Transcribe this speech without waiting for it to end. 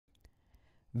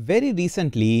Very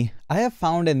recently, I have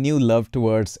found a new love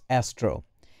towards Astro.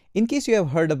 In case you have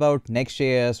heard about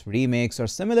Next.js, Remix, or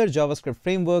similar JavaScript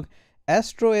framework,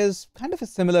 Astro is kind of a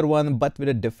similar one but with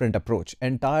a different approach,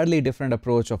 entirely different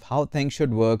approach of how things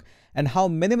should work and how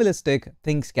minimalistic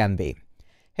things can be.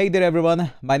 Hey there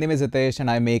everyone, my name is Hitesh and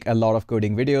I make a lot of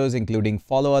coding videos including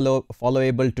followable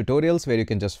tutorials where you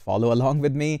can just follow along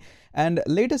with me and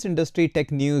latest industry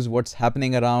tech news, what's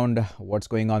happening around, what's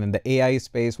going on in the AI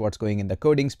space, what's going in the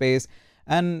coding space,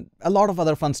 and a lot of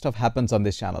other fun stuff happens on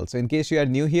this channel. So in case you are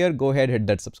new here, go ahead, hit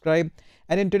that subscribe.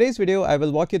 And in today's video, I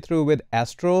will walk you through with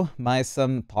Astro,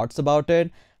 some thoughts about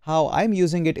it, how I'm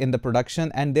using it in the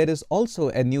production, and there is also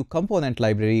a new component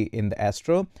library in the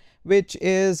Astro which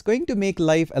is going to make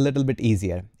life a little bit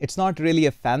easier. It's not really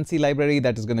a fancy library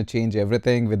that is going to change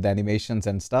everything with the animations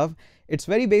and stuff. It's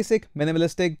very basic,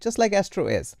 minimalistic, just like Astro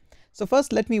is. So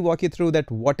first, let me walk you through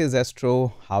that what is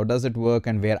Astro, how does it work,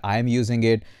 and where I'm using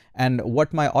it, and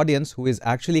what my audience who is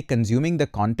actually consuming the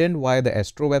content via the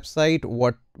Astro website,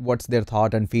 what's their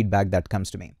thought and feedback that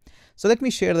comes to me. So let me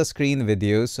share the screen with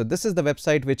you. So this is the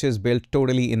website which is built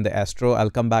totally in the Astro. I'll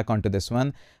come back onto this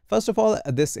one. First of all,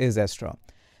 this is Astro.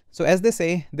 So as they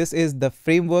say, this is the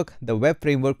framework, the web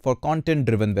framework for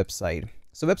content-driven website.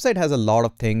 So website has a lot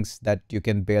of things that you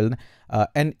can build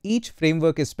and each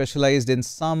framework is specialized in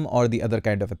some or the other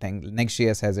kind of a thing.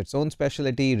 Next.js has its own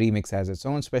specialty, Remix has its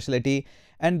own specialty,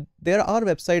 and there are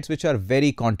websites which are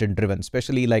very content-driven,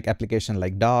 especially like application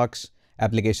like docs,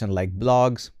 application like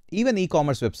blogs, even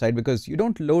e-commerce website, because you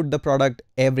don't load the product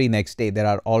every next day. There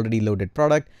are already loaded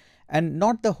product and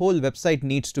not the whole website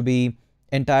needs to be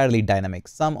entirely dynamic.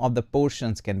 Some of the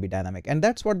portions can be dynamic, and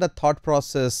that's what the thought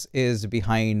process is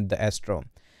behind the Astro.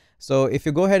 So if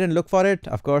you go ahead and look for it,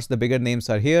 of course the bigger names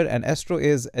are here, and Astro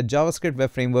is a JavaScript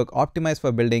web framework optimized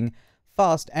for building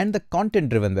fast and the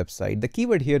content-driven website. The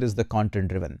keyword here is the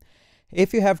content-driven.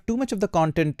 If you have too much of the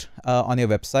content on your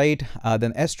website,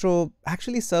 then Astro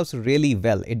actually serves really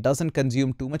well. It doesn't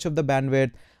consume too much of the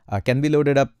bandwidth, can be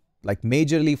loaded up like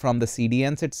majorly from the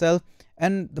CDNs itself,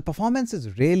 and the performance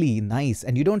is really nice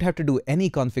and you don't have to do any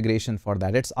configuration for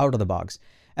that. It's out of the box.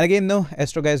 And again, no,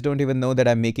 Astro guys don't even know that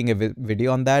I'm making a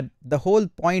video on that. The whole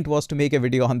point was to make a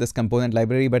video on this component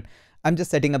library, but I'm just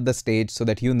setting up the stage so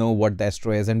that you know what the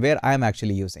Astro is and where I'm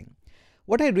actually using.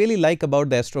 What I really like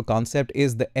about the Astro concept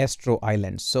is the Astro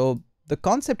Islands. So the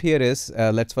concept here is,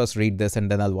 let's first read this and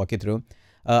then I'll walk you through.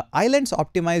 Islands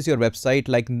optimize your website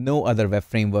like no other web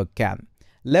framework can.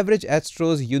 Leverage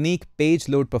Astro's unique page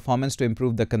load performance to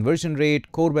improve the conversion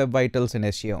rate, core web vitals, and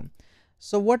SEO.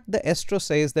 So what the Astro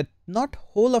says that not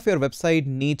whole of your website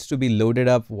needs to be loaded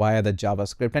up via the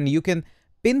JavaScript, and you can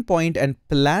pinpoint and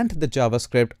plant the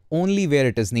JavaScript only where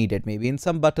it is needed, maybe in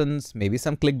some buttons, maybe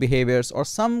some click behaviors or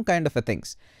some kind of a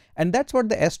things. And that's what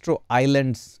the Astro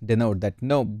Islands denote, that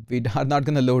no, we are not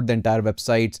going to load the entire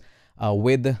websites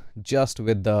with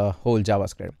the whole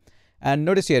JavaScript. And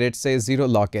notice here it says zero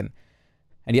lock-in.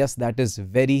 And yes, that is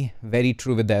very, very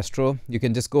true with the Astro. You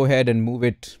can just go ahead and move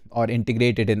it or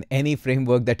integrate it in any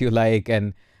framework that you like,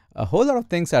 and a whole lot of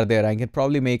things are there. I can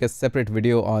probably make a separate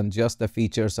video on just the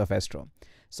features of Astro.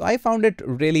 So I found it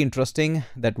really interesting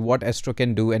that what Astro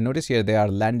can do, and notice here there are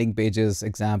landing pages,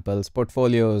 examples,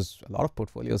 portfolios, a lot of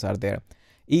portfolios are there.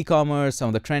 E-commerce, some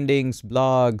of the trendings,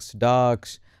 blogs,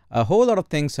 docs, a whole lot of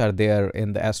things are there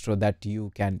in the Astro that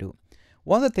you can do.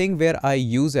 One of the things where I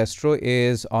use Astro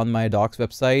is on my docs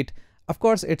website. Of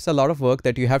course, it's a lot of work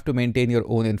that you have to maintain your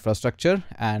own infrastructure.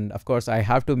 And of course, I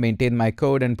have to maintain my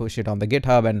code and push it on the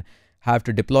GitHub and have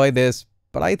to deploy this.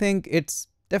 But I think it's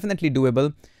definitely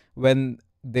doable when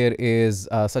there is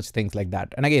such things like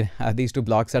that. And again, these two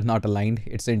blocks are not aligned.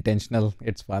 It's intentional.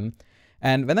 It's fun.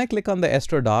 And when I click on the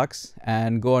Astro docs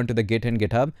and go onto the Git and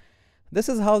GitHub, this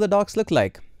is how the docs look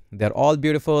like. They're all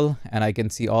beautiful and I can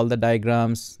see all the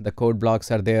diagrams, the code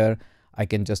blocks are there. I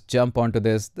can just jump onto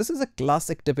this. This is a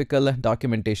classic typical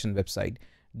documentation website.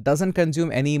 Doesn't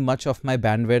consume any much of my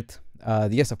bandwidth.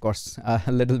 Yes, of course, a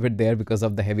little bit there because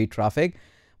of the heavy traffic,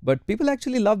 but people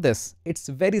actually love this. It's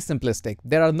very simplistic.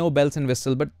 There are no bells and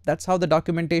whistles, but that's how the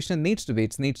documentation needs to be.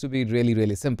 It needs to be really,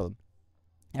 really simple.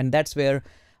 And that's where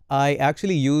I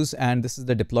actually use, and this is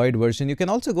the deployed version. You can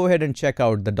also go ahead and check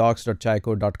out the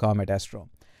docs.chaycode.com at Astro.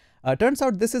 Turns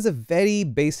out this is a very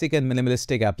basic and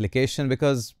minimalistic application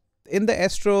because in the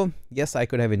Astro, yes, I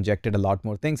could have injected a lot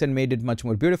more things and made it much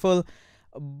more beautiful,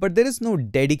 but there is no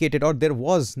dedicated, or there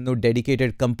was no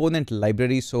dedicated component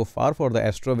library so far for the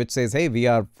Astro which says, hey, we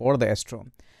are for the Astro.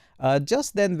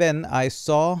 Just then when I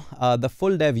saw the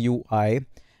full dev UI,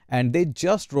 and they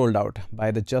just rolled out,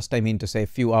 by the just I mean to say a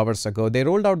few hours ago, they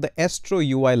rolled out the Astro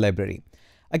UI library.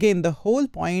 Again, the whole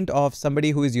point of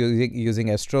somebody who is using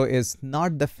Estro is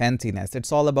not the fanciness.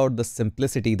 It's all about the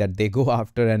simplicity that they go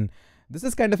after, and this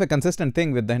is kind of a consistent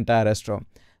thing with the entire Estro.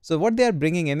 So what they are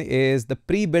bringing in is the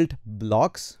pre-built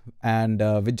blocks and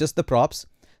with just the props.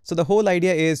 So the whole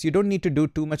idea is you don't need to do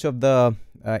too much of the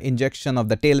injection of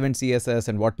the Tailwind CSS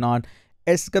and whatnot.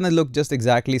 It's gonna look just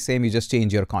exactly same. You just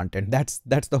change your content. That's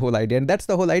the whole idea, and that's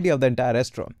the whole idea of the entire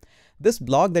Estro. This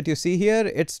blog that you see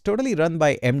here, it's totally run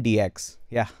by MDX.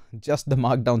 Yeah, just the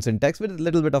markdown syntax with a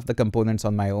little bit of the components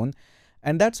on my own.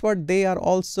 And that's what they are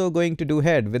also going to do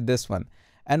here with this one.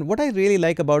 And what I really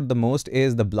like about the most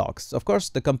is the blocks. Of course,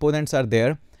 the components are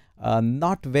there.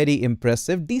 Not very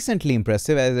impressive, decently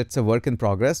impressive as it's a work in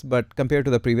progress, but compared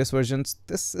to the previous versions,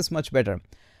 this is much better.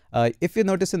 If you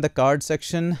notice in the card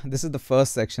section, this is the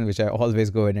first section which I always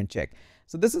go ahead and check.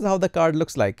 So this is how the card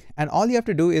looks like. And all you have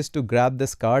to do is to grab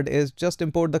this card is just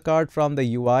import the card from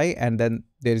the UI, and then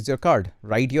there's your card.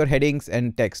 Write your headings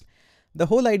and text. The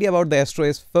whole idea about the Astro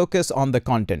is focus on the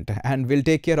content, and we'll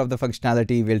take care of the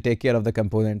functionality, we'll take care of the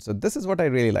components. So this is what I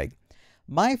really like.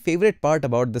 My favorite part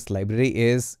about this library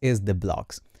is the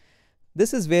blocks.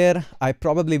 This is where I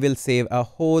probably will save a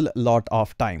whole lot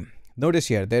of time. Notice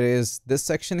here, there is this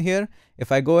section here.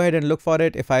 If I go ahead and look for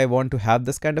it, if I want to have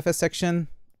this kind of a section,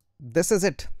 this is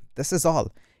it. This is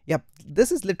all. Yep,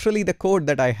 this is literally the code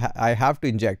that I have to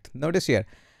inject. Notice here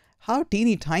how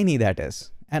teeny tiny that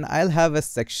is. And I'll have a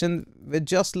section which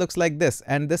just looks like this.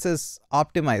 And this is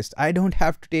optimized. I don't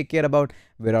have to take care about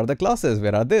where are the classes,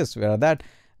 where are this, where are that.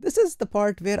 This is the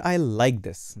part where I like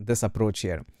this approach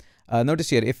here.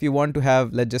 Notice here, if you want to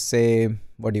have, let's just say,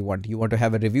 what do you want? You want to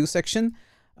have a review section.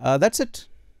 That's it.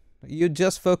 You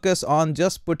just focus on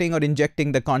just putting or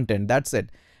injecting the content. That's it.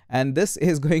 And this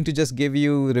is going to just give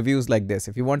you reviews like this.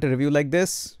 If you want a review like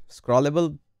this,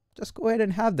 scrollable, just go ahead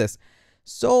and have this.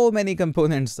 So many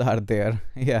components are there.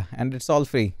 Yeah, and it's all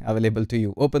free, available to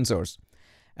you, open source.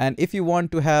 And if you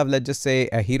want to have, let's just say,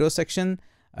 a hero section,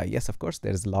 yes, of course,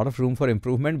 there's a lot of room for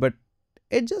improvement, but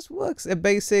it just works. A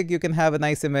basic, you can have a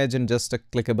nice image and just a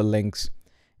clickable links.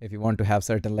 If you want to have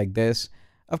certain like this.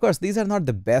 Of course, these are not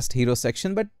the best hero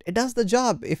section, but it does the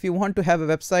job. If you want to have a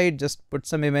website, just put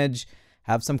some image,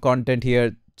 have some content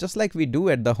here, just like we do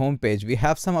at the homepage. We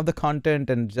have some of the content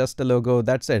and just a logo,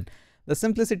 that's it. The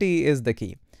simplicity is the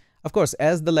key. Of course,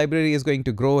 as the library is going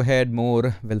to grow ahead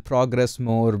more, will progress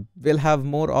more, we'll have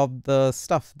more of the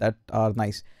stuff that are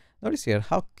nice. Notice here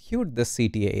how cute this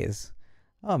CTA is.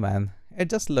 Oh man, it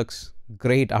just looks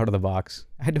great out of the box.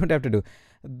 I don't have to do.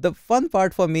 The fun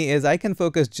part for me is I can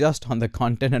focus just on the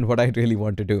content and what I really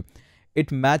want to do.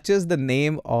 It matches the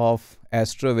name of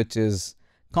Astro, which is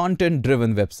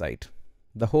content-driven website.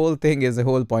 The whole thing is, the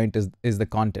whole point is the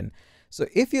content. So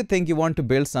if you think you want to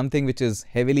build something which is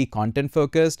heavily content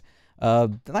focused,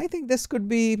 then I think this could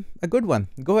be a good one.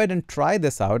 Go ahead and try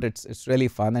this out. It's really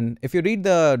fun. And if you read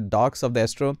the docs of the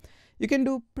Astro, you can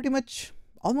do pretty much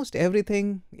almost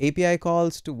everything, API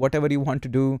calls to whatever you want to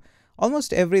do,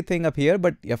 almost everything up here.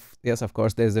 But yes, of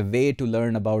course, there's a way to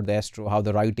learn about the Astro, how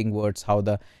the writing works, how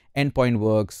the endpoint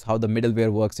works, how the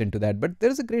middleware works into that. But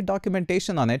there's a great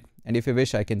documentation on it. And if you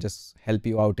wish, I can just help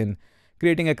you out in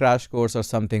creating a crash course or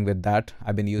something with that.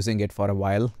 I've been using it for a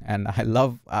while and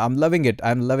I'm loving it.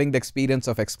 I'm loving the experience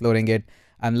of exploring it.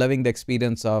 I'm loving the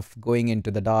experience of going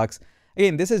into the docs.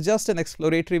 Again, this is just an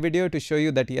exploratory video to show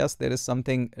you that yes, there is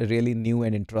something really new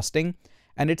and interesting,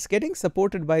 and it's getting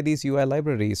supported by these UI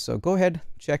libraries. So go ahead,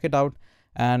 check it out.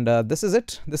 And this is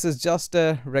it. This is just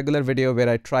a regular video where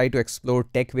I try to explore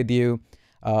tech with you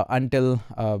until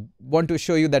want to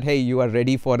show you that, hey, you are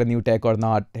ready for a new tech or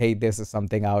not. Hey, this is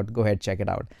something out. Go ahead, check it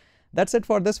out. That's it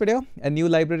for this video. A new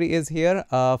library is here,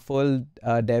 full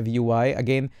dev UI.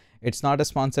 Again, it's not a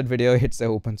sponsored video. It's an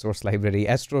open source library.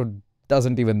 Astro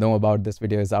doesn't even know about this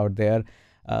video is out there.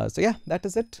 So yeah, that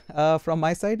is it from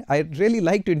my side. I'd really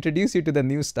like to introduce you to the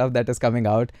new stuff that is coming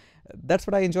out. That's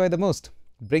what I enjoy the most,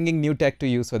 bringing new tech to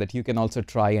you so that you can also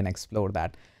try and explore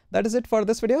that. That is it for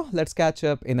this video. Let's catch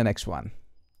up in the next one.